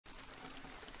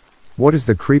What is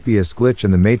the creepiest glitch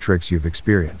in the Matrix you've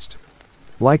experienced?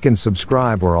 Like and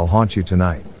subscribe or I'll haunt you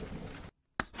tonight.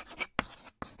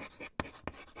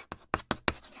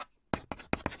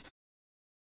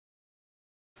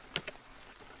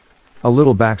 A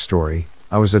little backstory: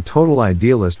 I was a total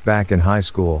idealist back in high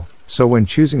school, so when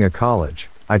choosing a college,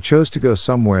 I chose to go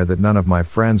somewhere that none of my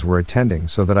friends were attending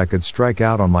so that I could strike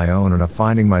out on my own in a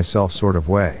finding myself sort of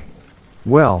way.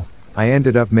 Well, I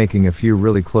ended up making a few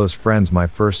really close friends my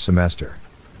first semester.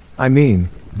 I mean,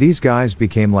 these guys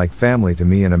became like family to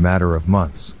me in a matter of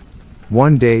months.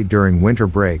 One day during winter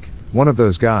break, one of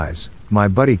those guys, my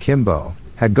buddy Kimbo,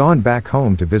 had gone back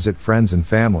home to visit friends and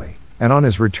family, and on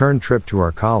his return trip to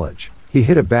our college, he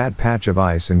hit a bad patch of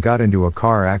ice and got into a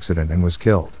car accident and was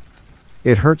killed.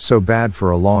 It hurt so bad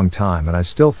for a long time and I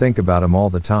still think about him all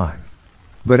the time.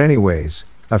 But anyways,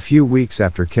 a few weeks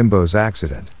after Kimbo's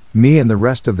accident, me and the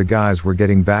rest of the guys were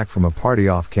getting back from a party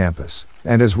off campus,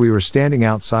 and as we were standing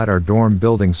outside our dorm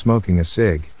building smoking a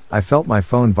cig, I felt my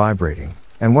phone vibrating,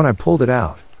 and when I pulled it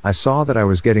out, I saw that I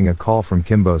was getting a call from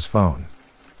Kimbo's phone.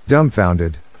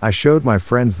 Dumbfounded, I showed my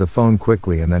friends the phone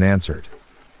quickly and then answered.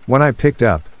 When I picked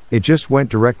up, it just went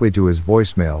directly to his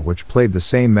voicemail, which played the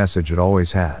same message it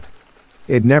always had.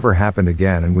 It never happened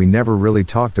again and we never really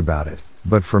talked about it,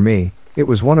 but for me, it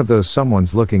was one of those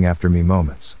someone's looking after me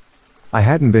moments. I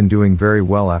hadn't been doing very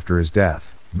well after his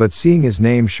death, but seeing his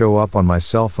name show up on my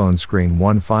cell phone screen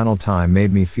one final time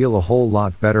made me feel a whole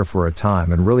lot better for a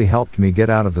time and really helped me get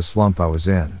out of the slump I was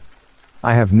in.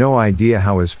 I have no idea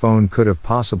how his phone could have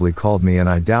possibly called me and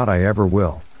I doubt I ever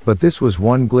will, but this was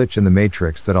one glitch in the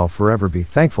Matrix that I'll forever be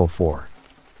thankful for.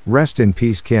 Rest in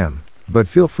peace, Kim, but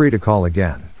feel free to call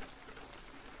again.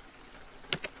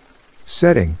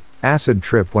 Setting: acid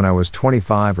trip when I was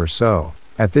 25 or so,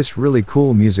 at this really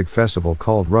cool music festival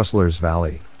called Rustlers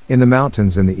Valley, in the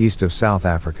mountains in the east of South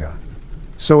Africa.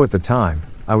 So at the time,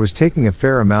 I was taking a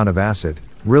fair amount of acid,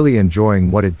 really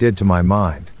enjoying what it did to my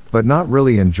mind, but not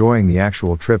really enjoying the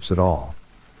actual trips at all.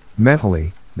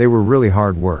 Mentally, they were really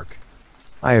hard work.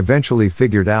 I eventually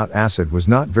figured out acid was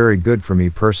not very good for me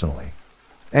personally.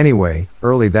 Anyway,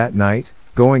 early that night,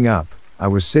 going up, I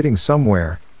was sitting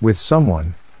somewhere, with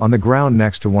someone, on the ground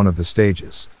next to one of the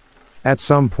stages. At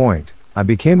some point, I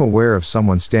became aware of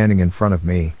someone standing in front of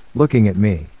me, looking at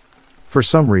me. For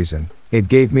some reason, it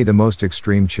gave me the most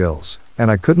extreme chills,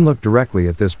 and I couldn't look directly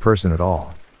at this person at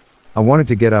all. I wanted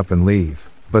to get up and leave,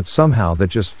 but somehow that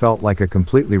just felt like a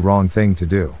completely wrong thing to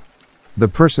do. The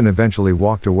person eventually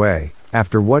walked away,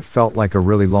 after what felt like a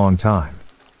really long time.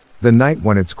 The night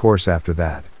went its course after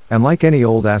that, and like any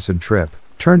old acid trip,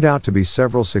 turned out to be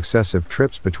several successive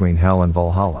trips between hell and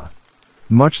Valhalla.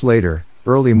 Much later,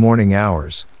 early morning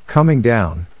hours, coming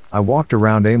down, I walked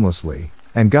around aimlessly,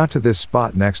 and got to this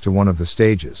spot next to one of the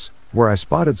stages, where I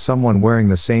spotted someone wearing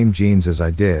the same jeans as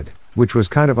I did, which was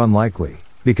kind of unlikely,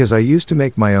 because I used to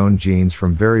make my own jeans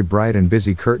from very bright and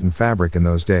busy curtain fabric in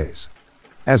those days.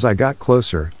 As I got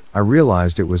closer, I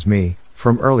realized it was me,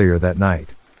 from earlier that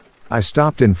night. I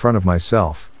stopped in front of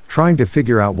myself, trying to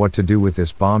figure out what to do with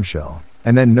this bombshell,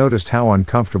 and then noticed how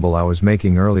uncomfortable I was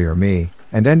making earlier me,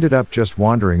 and ended up just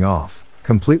wandering off,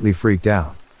 completely freaked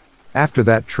out. After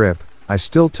that trip, I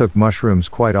still took mushrooms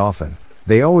quite often.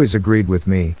 They always agreed with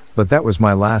me, but that was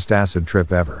my last acid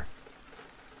trip ever.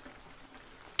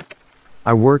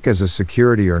 I work as a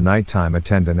security or nighttime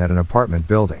attendant at an apartment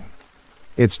building.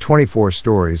 It's 24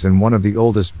 stories and one of the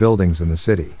oldest buildings in the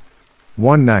city.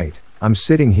 One night, I'm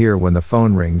sitting here when the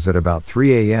phone rings at about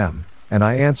 3 a.m., and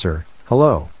I answer.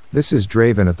 "Hello, this is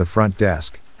Draven at the front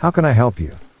desk, how can I help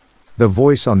you?" The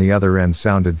voice on the other end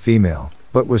sounded female,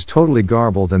 but was totally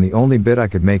garbled and the only bit I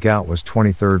could make out was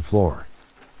 23rd floor.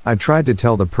 I tried to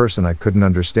tell the person I couldn't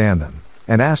understand them,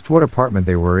 and asked what apartment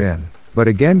they were in, but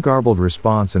again garbled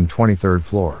response and 23rd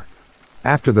floor.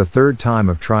 After the third time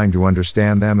of trying to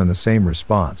understand them and the same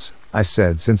response, I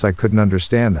said since I couldn't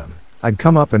understand them, I'd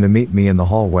come up and to meet me in the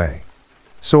hallway.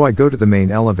 So I go to the main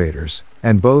elevators,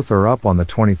 and both are up on the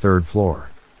 23rd floor.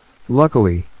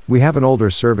 Luckily, we have an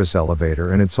older service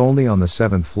elevator and it's only on the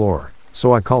 7th floor,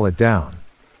 so I call it down.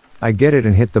 I get it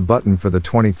and hit the button for the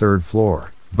 23rd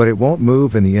floor, but it won't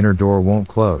move and the inner door won't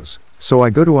close, so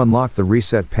I go to unlock the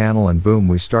reset panel and boom,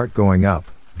 we start going up,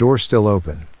 door still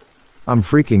open. I'm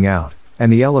freaking out,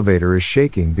 and the elevator is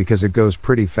shaking because it goes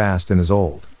pretty fast and is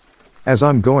old. As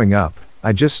I'm going up,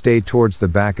 I just stay towards the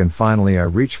back and finally I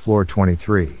reach floor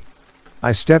 23.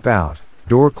 I step out,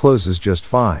 door closes just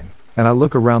fine, and I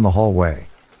look around the hallway.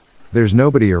 There's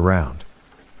nobody around.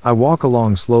 I walk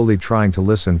along slowly trying to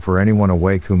listen for anyone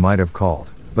awake who might have called,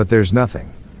 but there's nothing.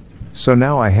 So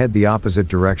now I head the opposite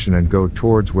direction and go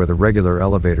towards where the regular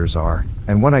elevators are,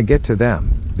 and when I get to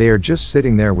them, They are just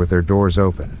sitting there with their doors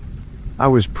open. I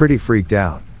was pretty freaked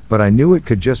out, but I knew it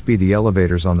could just be the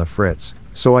elevators on the fritz,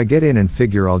 so I get in and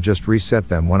figure I'll just reset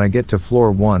them when I get to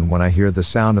floor 1 when I hear the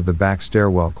sound of the back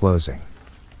stairwell closing.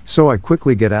 So I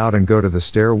quickly get out and go to the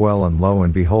stairwell, and lo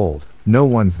and behold, no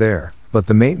one's there, but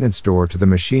the maintenance door to the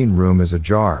machine room is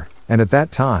ajar, and at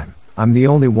that time, I'm the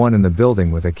only one in the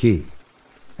building with a key.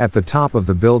 At the top of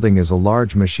the building is a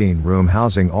large machine room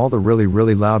housing all the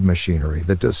really loud machinery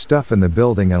that does stuff in the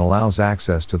building and allows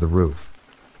access to the roof.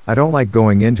 I don't like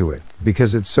going into it,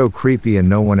 because it's so creepy and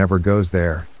no one ever goes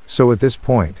there, so at this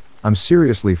point, I'm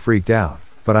seriously freaked out,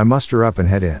 but I muster up and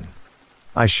head in.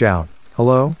 I shout,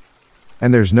 "Hello?"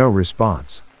 And there's no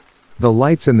response. The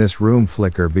lights in this room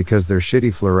flicker because they're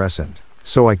shitty fluorescent,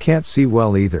 so I can't see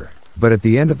well either, but at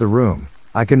the end of the room,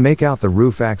 I can make out the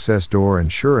roof access door,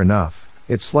 and sure enough,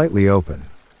 it's slightly open.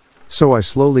 So I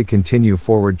slowly continue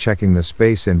forward, checking the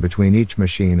space in between each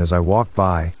machine as I walk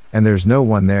by, and there's no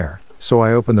one there, so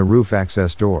I open the roof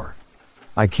access door.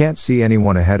 I can't see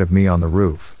anyone ahead of me on the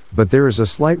roof, but there is a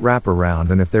slight wraparound,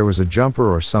 and if there was a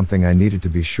jumper or something I needed to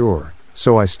be sure,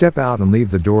 so I step out and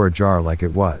leave the door ajar like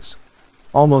it was.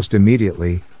 Almost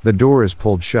immediately, the door is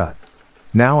pulled shut.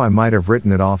 Now I might have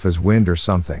written it off as wind or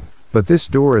something, but this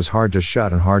door is hard to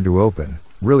shut and hard to open,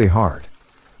 really hard.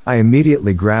 I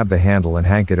immediately grab the handle and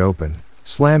hank it open,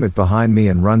 slam it behind me,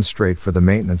 and run straight for the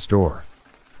maintenance door.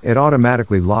 It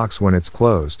automatically locks when it's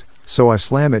closed, so I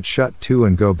slam it shut too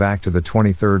and go back to the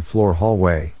 23rd floor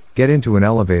hallway, get into an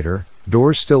elevator,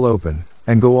 doors still open,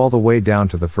 and go all the way down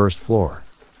to the first floor.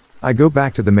 I go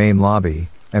back to the main lobby,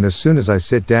 and as soon as I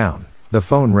sit down, the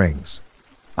phone rings.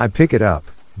 I pick it up,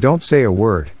 don't say a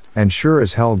word, and sure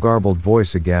as hell garbled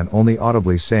voice again, only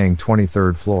audibly saying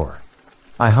 23rd floor.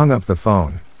 I hung up the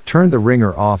phone, turned the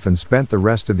ringer off, and spent the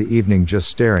rest of the evening just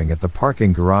staring at the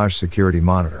parking garage security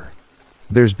monitor.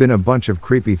 There's been a bunch of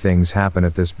creepy things happen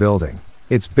at this building.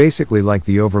 It's basically like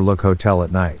the Overlook Hotel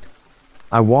at night.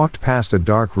 I walked past a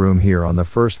dark room here on the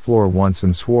first floor once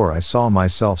and swore I saw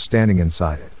myself standing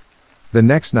inside it. The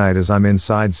next night as I'm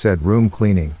inside said room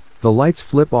cleaning, the lights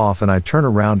flip off and I turn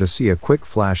around to see a quick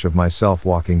flash of myself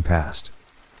walking past.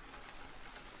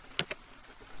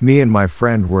 Me and my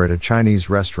friend were at a Chinese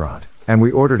restaurant, and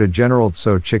we ordered a General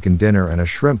Tso chicken dinner and a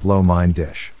shrimp lo mein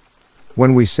dish.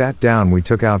 When we sat down, we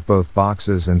took out both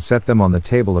boxes and set them on the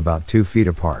table about 2 feet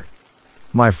apart.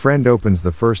 My friend opens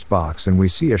the first box and we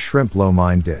see a shrimp lo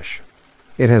mein dish.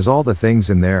 It has all the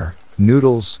things in there: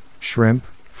 noodles, shrimp,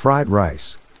 fried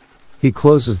rice. He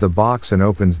closes the box and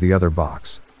opens the other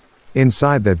box.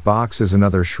 Inside that box is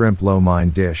another shrimp lo mein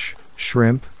dish,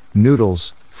 shrimp,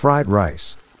 noodles, fried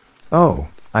rice. Oh,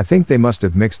 I think they must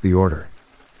have mixed the order.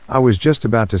 I was just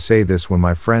about to say this when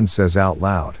my friend says out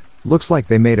loud, "Looks like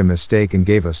they made a mistake and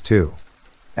gave us 2.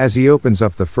 As he opens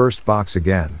up the first box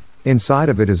again, inside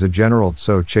of it is a General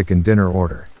Tso chicken dinner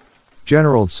order.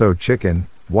 General Tso chicken,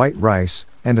 white rice,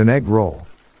 and an egg roll.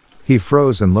 He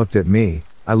froze and looked at me,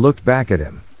 I looked back at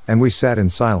him, and we sat in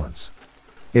silence.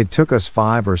 It took us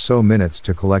 5 or so minutes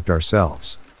to collect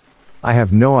ourselves. I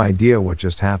have no idea what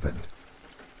just happened.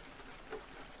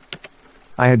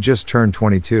 I had just turned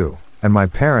 22, and my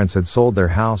parents had sold their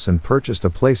house and purchased a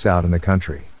place out in the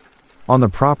country. On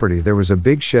the property there was a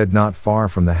big shed not far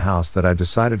from the house that I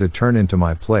decided to turn into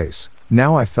my place.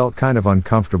 Now I felt kind of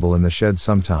uncomfortable in the shed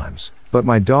sometimes, but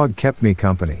my dog kept me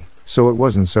company, so it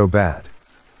wasn't so bad.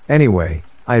 Anyway,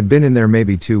 I had been in there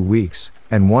maybe 2 weeks,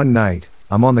 and one night,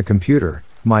 I'm on the computer,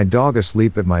 my dog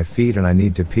asleep at my feet, and I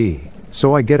need to pee,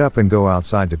 so I get up and go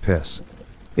outside to piss.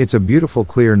 It's a beautiful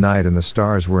clear night and the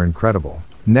stars were incredible.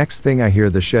 Next thing I hear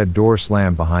the shed door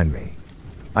slam behind me.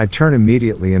 I turn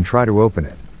immediately and try to open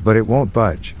it, but it won't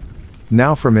budge.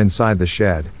 Now from inside the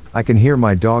shed, I can hear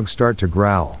my dog start to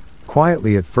growl,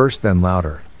 quietly at first then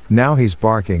louder. Now he's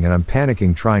barking and I'm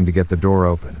panicking trying to get the door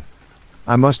open.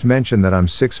 I must mention that I'm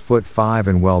 6'5"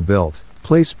 and well built,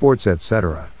 play sports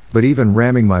etc., but even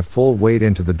ramming my full weight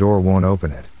into the door won't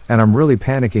open it, and I'm really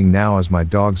panicking now as my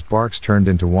dog's barks turned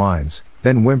into whines,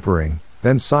 then whimpering,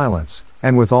 then silence,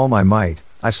 and with all my might,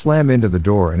 I slam into the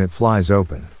door and it flies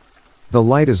open. The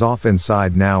light is off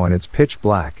inside now and it's pitch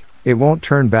black, it won't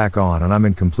turn back on and I'm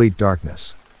in complete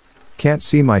darkness. Can't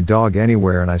see my dog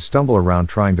anywhere and I stumble around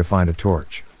trying to find a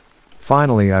torch.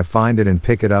 Finally I find it and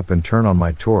pick it up and turn on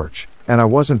my torch, and I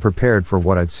wasn't prepared for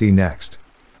what I'd see next.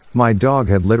 My dog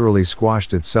had literally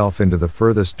squashed itself into the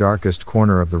furthest darkest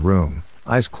corner of the room,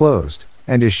 eyes closed,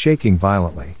 and is shaking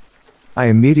violently. I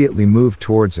immediately moved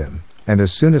towards him, and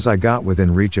as soon as I got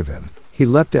within reach of him, he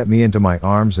leapt at me into my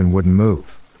arms and wouldn't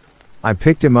move. I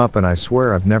picked him up and I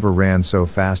swear I've never ran so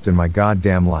fast in my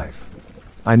goddamn life.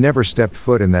 I never stepped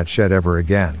foot in that shed ever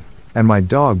again. and my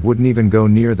dog wouldn't even go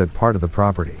near that part of the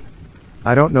property.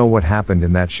 I don't know what happened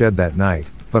in that shed that night,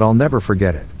 but I'll never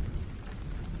forget it.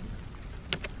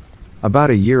 About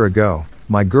a year ago,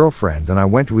 my girlfriend and I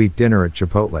went to eat dinner at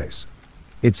Chipotle's.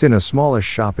 It's in a smallish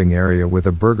shopping area with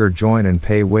a burger joint and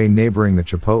pay way neighboring the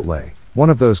Chipotle, one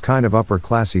of those kind of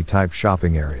upper-classy type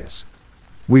shopping areas.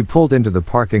 We pulled into the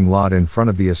parking lot in front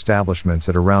of the establishments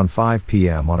at around 5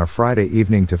 p.m. on a Friday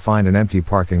evening to find an empty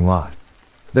parking lot.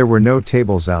 There were no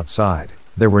tables outside,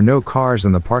 there were no cars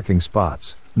in the parking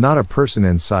spots, not a person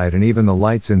in sight, and even the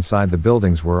lights inside the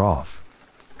buildings were off.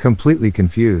 Completely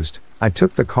confused, I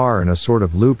took the car in a sort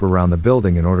of loop around the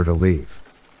building in order to leave.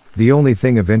 The only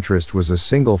thing of interest was a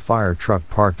single fire truck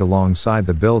parked alongside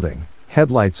the building,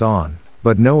 headlights on,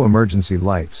 but no emergency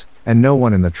lights, and no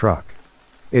one in the truck.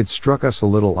 It struck us a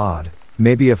little odd,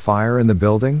 maybe a fire in the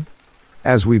building?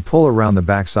 As we pull around the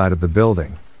backside of the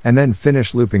building, and then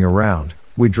finish looping around,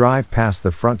 we drive past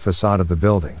the front facade of the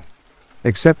building.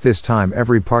 Except this time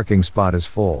every parking spot is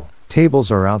full,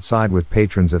 tables are outside with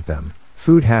patrons at them,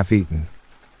 food half eaten.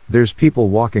 There's people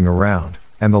walking around,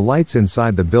 and the lights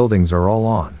inside the buildings are all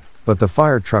on, but the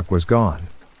fire truck was gone.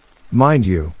 Mind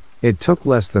you, it took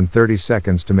less than 30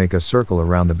 seconds to make a circle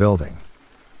around the building.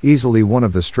 Easily one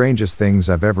of the strangest things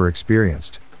I've ever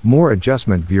experienced, more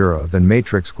Adjustment Bureau than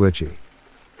Matrix glitchy.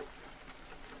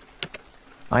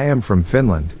 I am from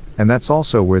Finland, and that's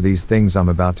also where these things I'm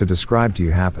about to describe to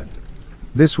you happened.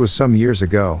 This was some years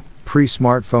ago,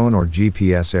 pre-smartphone or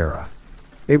GPS era.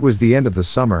 It was the end of the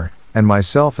summer, and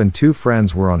myself and two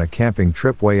friends were on a camping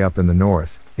trip way up in the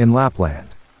north, in Lapland.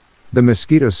 The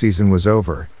mosquito season was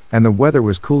over, and the weather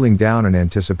was cooling down in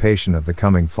anticipation of the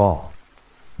coming fall.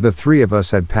 The three of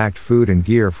us had packed food and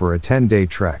gear for a 10-day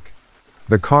trek.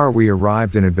 The car we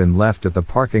arrived in had been left at the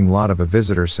parking lot of a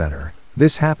visitor center.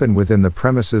 This happened within the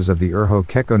premises of the Urho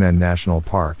Kekkonen National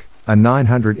Park, a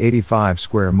 985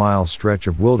 square mile stretch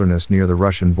of wilderness near the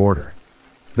Russian border.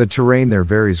 The terrain there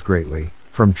varies greatly,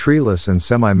 from treeless and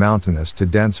semi-mountainous to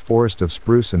dense forest of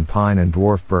spruce and pine and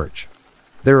dwarf birch.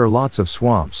 There are lots of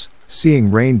swamps,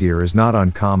 seeing reindeer is not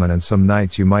uncommon, and some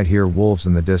nights you might hear wolves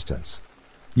in the distance.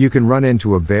 You can run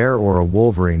into a bear or a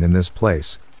wolverine in this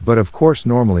place, but of course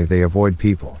normally they avoid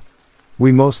people.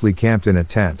 We mostly camped in a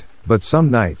tent, but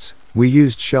some nights, we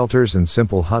used shelters and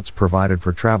simple huts provided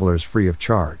for travelers free of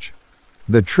charge.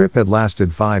 The trip had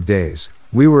lasted 5 days.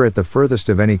 We were at the furthest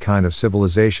of any kind of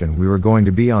civilization we were going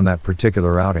to be on that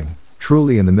particular outing,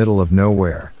 truly in the middle of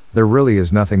nowhere. There really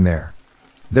is nothing there.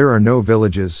 There are no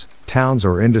villages, towns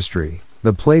or industry.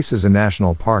 The place is a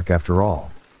national park after all.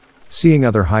 Seeing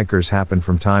other hikers happen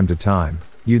from time to time.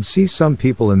 You'd see some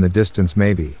people in the distance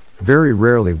maybe. Very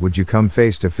rarely would you come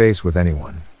face to face with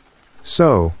anyone.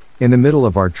 So, in the middle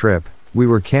of our trip, we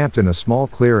were camped in a small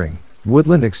clearing,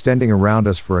 woodland extending around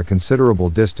us for a considerable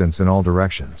distance in all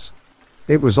directions.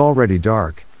 It was already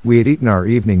dark, we had eaten our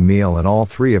evening meal, and all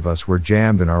three of us were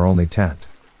jammed in our only tent.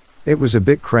 It was a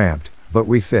bit cramped, but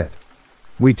we fit.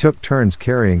 We took turns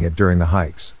carrying it during the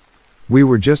hikes. We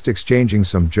were just exchanging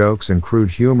some jokes and crude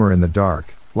humor in the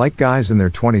dark, like guys in their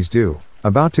 20s do,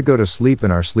 about to go to sleep in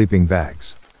our sleeping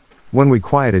bags. When we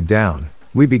quieted down,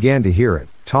 we began to hear it,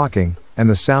 talking, and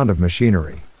the sound of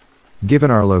machinery.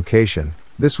 Given our location,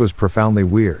 this was profoundly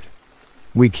weird.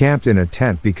 We camped in a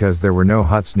tent because there were no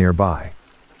huts nearby.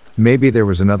 Maybe there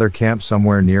was another camp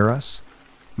somewhere near us?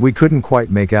 We couldn't quite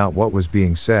make out what was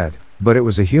being said, but it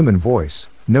was a human voice,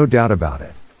 no doubt about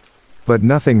it. But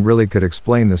nothing really could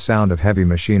explain the sound of heavy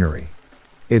machinery.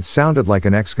 It sounded like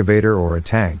an excavator or a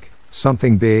tank,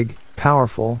 something big,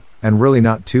 powerful, and really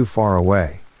not too far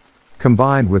away.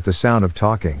 Combined with the sound of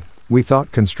talking, we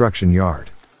thought construction yard.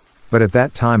 But at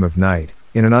that time of night,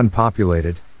 in an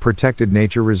unpopulated, protected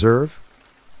nature reserve?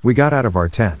 We got out of our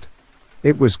tent.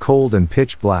 It was cold and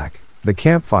pitch black. The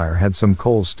campfire had some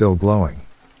coals still glowing.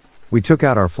 We took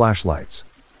out our flashlights.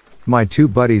 My two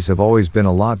buddies have always been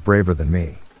a lot braver than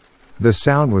me. The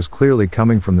sound was clearly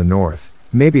coming from the north,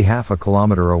 maybe half a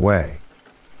kilometer away.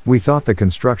 We thought the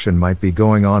construction might be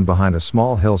going on behind a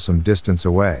small hill some distance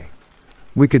away.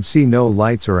 We could see no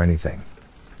lights or anything.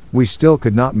 We still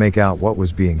could not make out what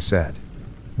was being said.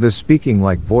 The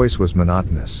speaking-like voice was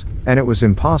monotonous, and it was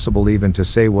impossible even to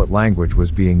say what language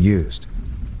was being used.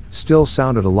 Still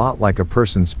sounded a lot like a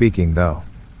person speaking though.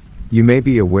 You may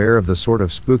be aware of the sort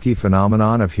of spooky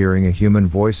phenomenon of hearing a human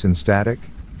voice in static?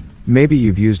 Maybe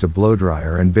you've used a blow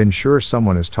dryer and been sure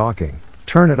someone is talking,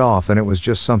 turn it off, and it was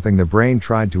just something the brain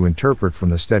tried to interpret from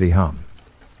the steady hum.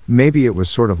 Maybe it was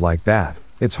sort of like that,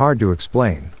 it's hard to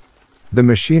explain. The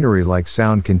machinery-like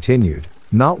sound continued,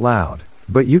 not loud,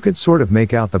 but you could sort of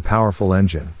make out the powerful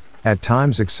engine, at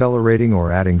times accelerating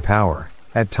or adding power,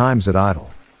 at times at idle.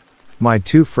 My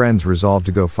two friends resolved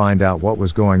to go find out what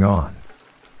was going on.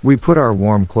 We put our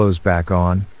warm clothes back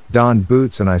on, donned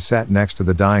boots, and I sat next to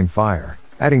the dying fire,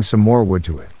 adding some more wood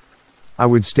to it. I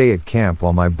would stay at camp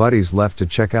while my buddies left to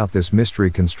check out this mystery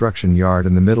construction yard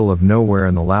in the middle of nowhere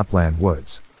in the Lapland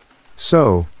woods.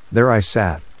 So, there I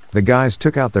sat. The guys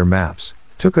took out their maps,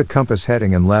 took a compass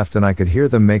heading, and left, and I could hear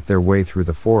them make their way through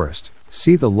the forest,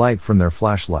 see the light from their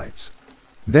flashlights.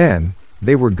 Then,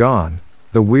 they were gone.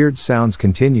 The weird sounds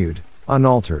continued,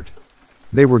 unaltered.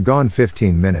 They were gone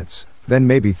 15 minutes, then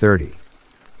maybe 30.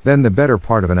 Then the better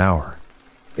part of an hour.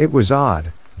 It was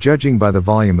odd, judging by the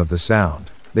volume of the sound.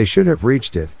 They should have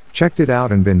reached it, checked it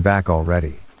out, and been back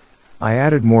already. I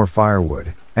added more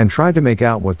firewood, and tried to make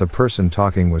out what the person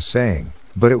talking was saying,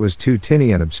 but it was too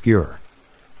tinny and obscure.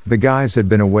 The guys had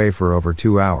been away for over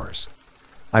 2 hours.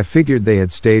 I figured they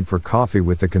had stayed for coffee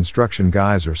with the construction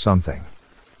guys or something.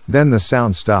 Then the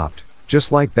sound stopped,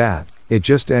 just like that. It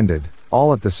just ended,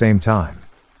 all at the same time.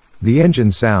 The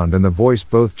engine sound and the voice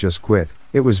both just quit.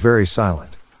 It was very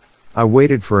silent. I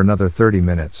waited for another 30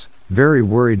 minutes, very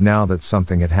worried now that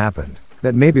something had happened,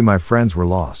 that maybe my friends were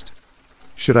lost.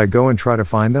 Should I go and try to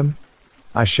find them?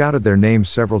 I shouted their names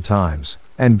several times,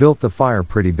 and built the fire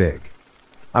pretty big.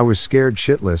 I was scared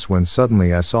shitless when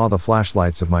suddenly I saw the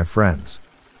flashlights of my friends.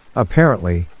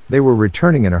 Apparently, they were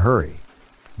returning in a hurry.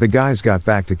 The guys got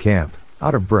back to camp,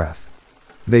 out of breath.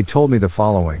 They told me the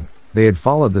following: they had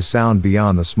followed the sound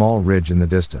beyond the small ridge in the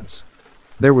distance.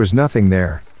 There was nothing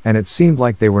there, and it seemed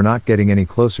like they were not getting any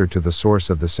closer to the source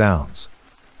of the sounds.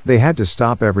 They had to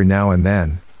stop every now and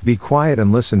then, be quiet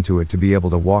and listen to it to be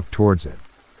able to walk towards it.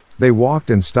 They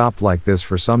walked and stopped like this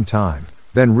for some time,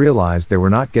 then realized they were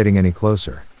not getting any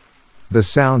closer. The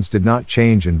sounds did not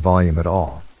change in volume at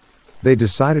all. They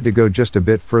decided to go just a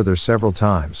bit further several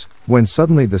times, when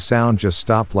suddenly the sound just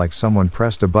stopped like someone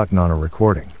pressed a button on a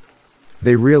recording.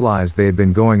 They realized they had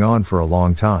been going on for a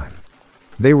long time.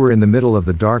 They were in the middle of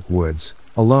the dark woods,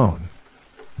 alone.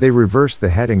 They reversed the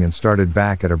heading and started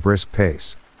back at a brisk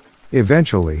pace.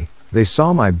 Eventually, they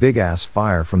saw my big-ass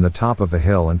fire from the top of a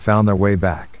hill and found their way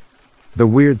back. The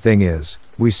weird thing is,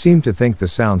 we seemed to think the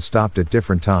sound stopped at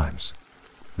different times.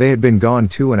 They had been gone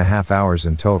 2.5 hours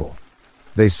in total.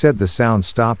 They said the sound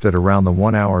stopped at around the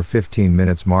 1 hour 15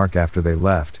 minutes mark after they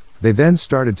left. They then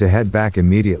started to head back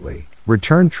immediately,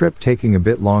 return trip taking a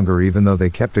bit longer even though they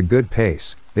kept a good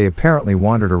pace. They apparently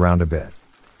wandered around a bit.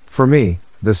 For me,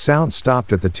 the sound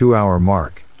stopped at the 2-hour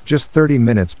mark, just 30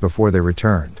 minutes before they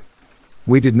returned.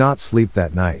 We did not sleep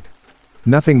that night.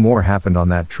 Nothing more happened on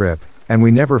that trip, and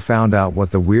we never found out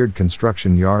what the weird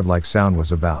construction yard-like sound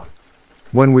was about.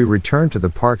 When we returned to the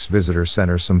park's visitor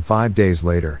center some 5 days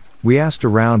later, we asked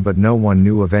around, but no one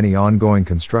knew of any ongoing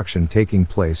construction taking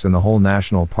place in the whole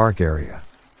national park area.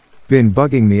 Been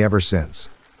bugging me ever since.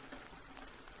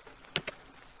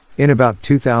 In about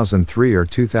 2003 or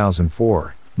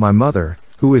 2004, my mother,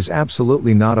 who is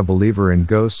absolutely not a believer in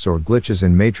ghosts or glitches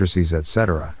in matrices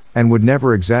etc., and would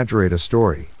never exaggerate a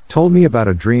story, told me about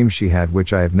a dream she had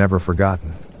which I have never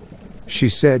forgotten. She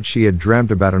said she had dreamt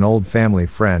about an old family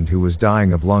friend who was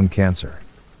dying of lung cancer.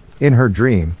 In her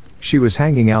dream, she was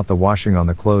hanging out the washing on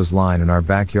the clothesline in our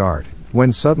backyard,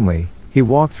 when suddenly, he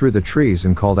walked through the trees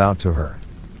and called out to her.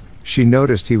 She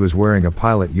noticed he was wearing a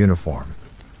pilot uniform.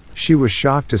 She was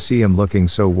shocked to see him looking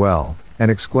so well, and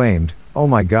exclaimed, "Oh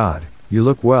my God, you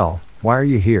look well, why are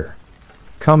you here?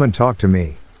 Come and talk to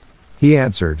me." He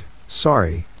answered,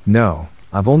 "Sorry, no,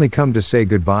 I've only come to say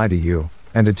goodbye to you,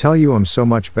 and to tell you I'm so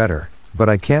much better, but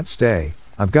I can't stay,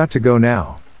 I've got to go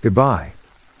now, goodbye."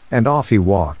 And off he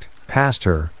walked, past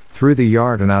her, through the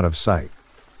yard and out of sight.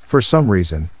 For some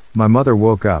reason, my mother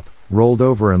woke up, rolled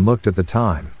over and looked at the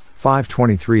time,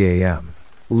 5:23 a.m.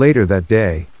 Later that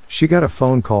day, she got a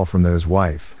phone call from his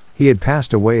wife. He had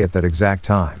passed away at that exact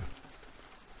time.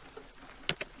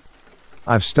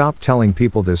 I've stopped telling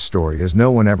people this story as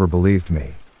no one ever believed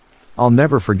me. I'll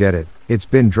never forget it. It's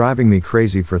been driving me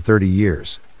crazy for 30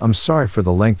 years. I'm sorry for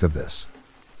the length of this.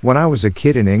 When I was a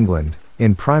kid in England,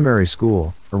 in primary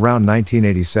school, around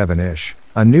 1987-ish,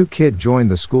 a new kid joined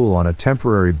the school on a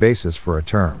temporary basis for a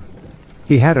term.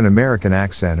 He had an American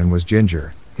accent and was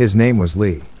ginger. His name was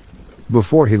Lee.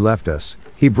 Before he left us,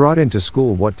 he brought into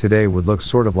school what today would look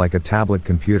sort of like a tablet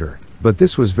computer, but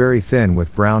this was very thin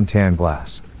with brown tan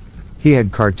glass. He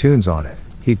had cartoons on it.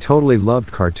 He totally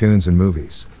loved cartoons and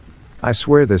movies. I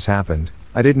swear this happened,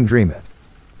 I didn't dream it.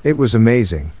 It was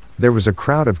amazing. There was a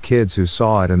crowd of kids who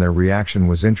saw it and their reaction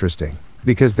was interesting,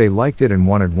 because they liked it and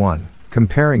wanted one,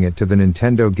 comparing it to the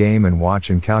Nintendo Game & Watch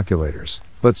and calculators,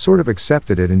 but sort of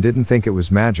accepted it and didn't think it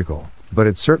was magical, but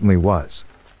it certainly was.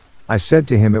 I said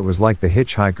to him it was like the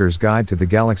Hitchhiker's Guide to the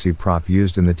Galaxy prop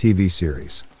used in the TV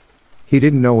series. He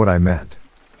didn't know what I meant.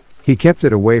 He kept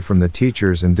it away from the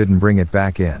teachers and didn't bring it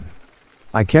back in.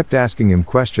 I kept asking him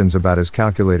questions about his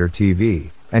calculator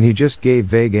TV, and he just gave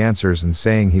vague answers and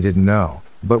saying he didn't know,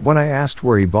 but when I asked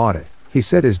where he bought it, he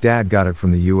said his dad got it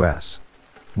from the US.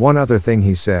 One other thing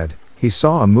he said, he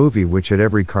saw a movie which had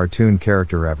every cartoon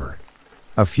character ever.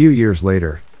 A few years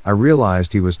later, I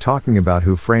realized he was talking about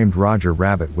Who Framed Roger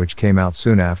Rabbit, which came out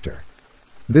soon after.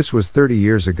 This was 30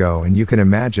 years ago, and you can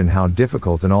imagine how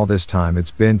difficult in all this time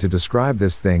it's been to describe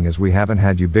this thing, as we haven't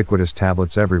had ubiquitous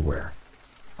tablets everywhere.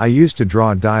 I used to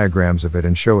draw diagrams of it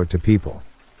and show it to people.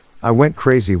 I went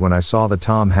crazy when I saw the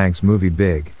Tom Hanks movie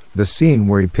Big, the scene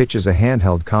where he pitches a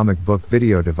handheld comic book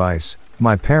video device.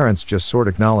 My parents just sort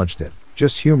of acknowledged it,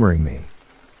 just humoring me.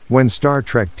 When Star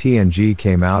Trek TNG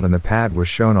came out and the pad was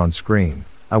shown on screen,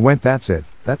 I went, that's it,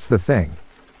 that's the thing.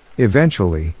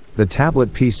 Eventually, the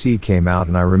tablet PC came out,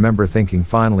 and I remember thinking,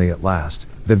 finally at last.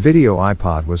 The video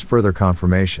iPod was further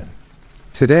confirmation.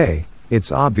 Today,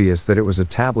 it's obvious that it was a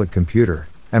tablet computer,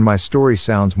 and my story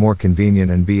sounds more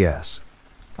convenient and BS.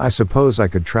 I suppose I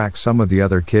could track some of the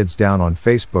other kids down on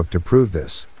Facebook to prove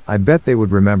this. I bet they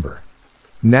would remember.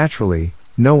 Naturally,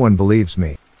 no one believes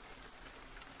me.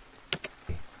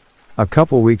 A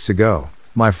couple weeks ago,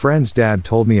 my friend's dad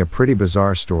told me a pretty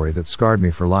bizarre story that scarred me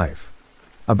for life.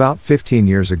 About 15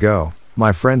 years ago,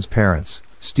 my friend's parents,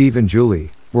 Steve and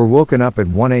Julie, were woken up at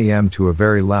 1 a.m. to a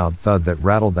very loud thud that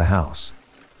rattled the house.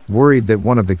 Worried that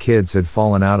one of the kids had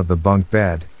fallen out of the bunk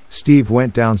bed, Steve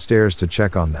went downstairs to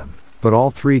check on them, but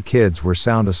all three kids were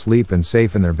sound asleep and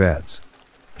safe in their beds.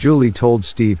 Julie told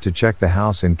Steve to check the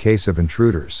house in case of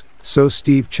intruders, so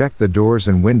Steve checked the doors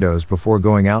and windows before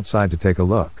going outside to take a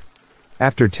look.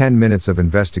 After 10 minutes of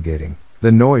investigating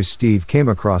the noise, Steve came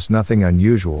across nothing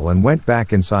unusual and went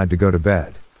back inside to go to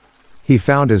bed. He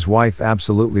found his wife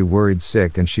absolutely worried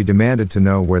sick, and she demanded to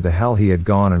know where the hell he had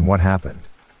gone and what happened.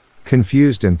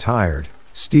 Confused and tired,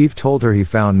 Steve told her he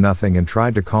found nothing and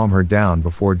tried to calm her down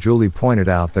before Julie pointed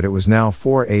out that it was now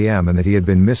 4 a.m. and that he had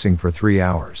been missing for 3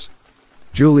 hours.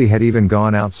 Julie had even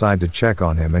gone outside to check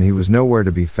on him, and he was nowhere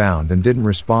to be found and didn't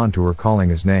respond to her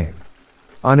calling his name.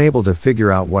 Unable to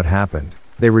figure out what happened,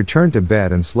 they returned to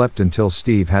bed and slept until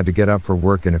Steve had to get up for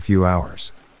work in a few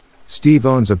hours. Steve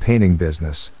owns a painting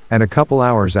business, and a couple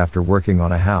hours after working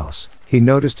on a house, he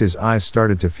noticed his eyes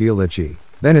started to feel itchy.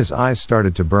 Then his eyes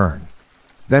started to burn.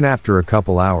 Then after a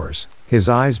couple hours, his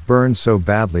eyes burned so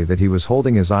badly that he was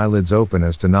holding his eyelids open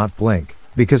as to not blink,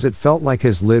 because it felt like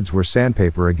his lids were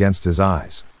sandpaper against his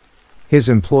eyes. His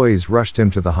employees rushed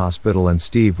him to the hospital, and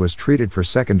Steve was treated for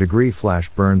second-degree flash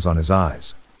burns on his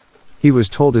eyes. He was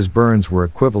told his burns were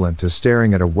equivalent to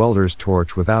staring at a welder's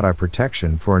torch without eye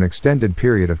protection for an extended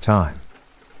period of time.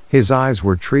 His eyes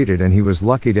were treated, and he was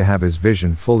lucky to have his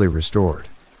vision fully restored.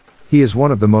 He is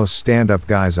one of the most stand-up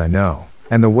guys I know,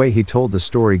 and the way he told the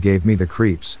story gave me the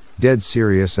creeps, dead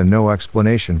serious and no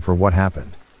explanation for what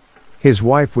happened. His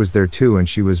wife was there too, and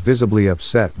she was visibly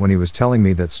upset when he was telling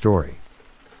me that story.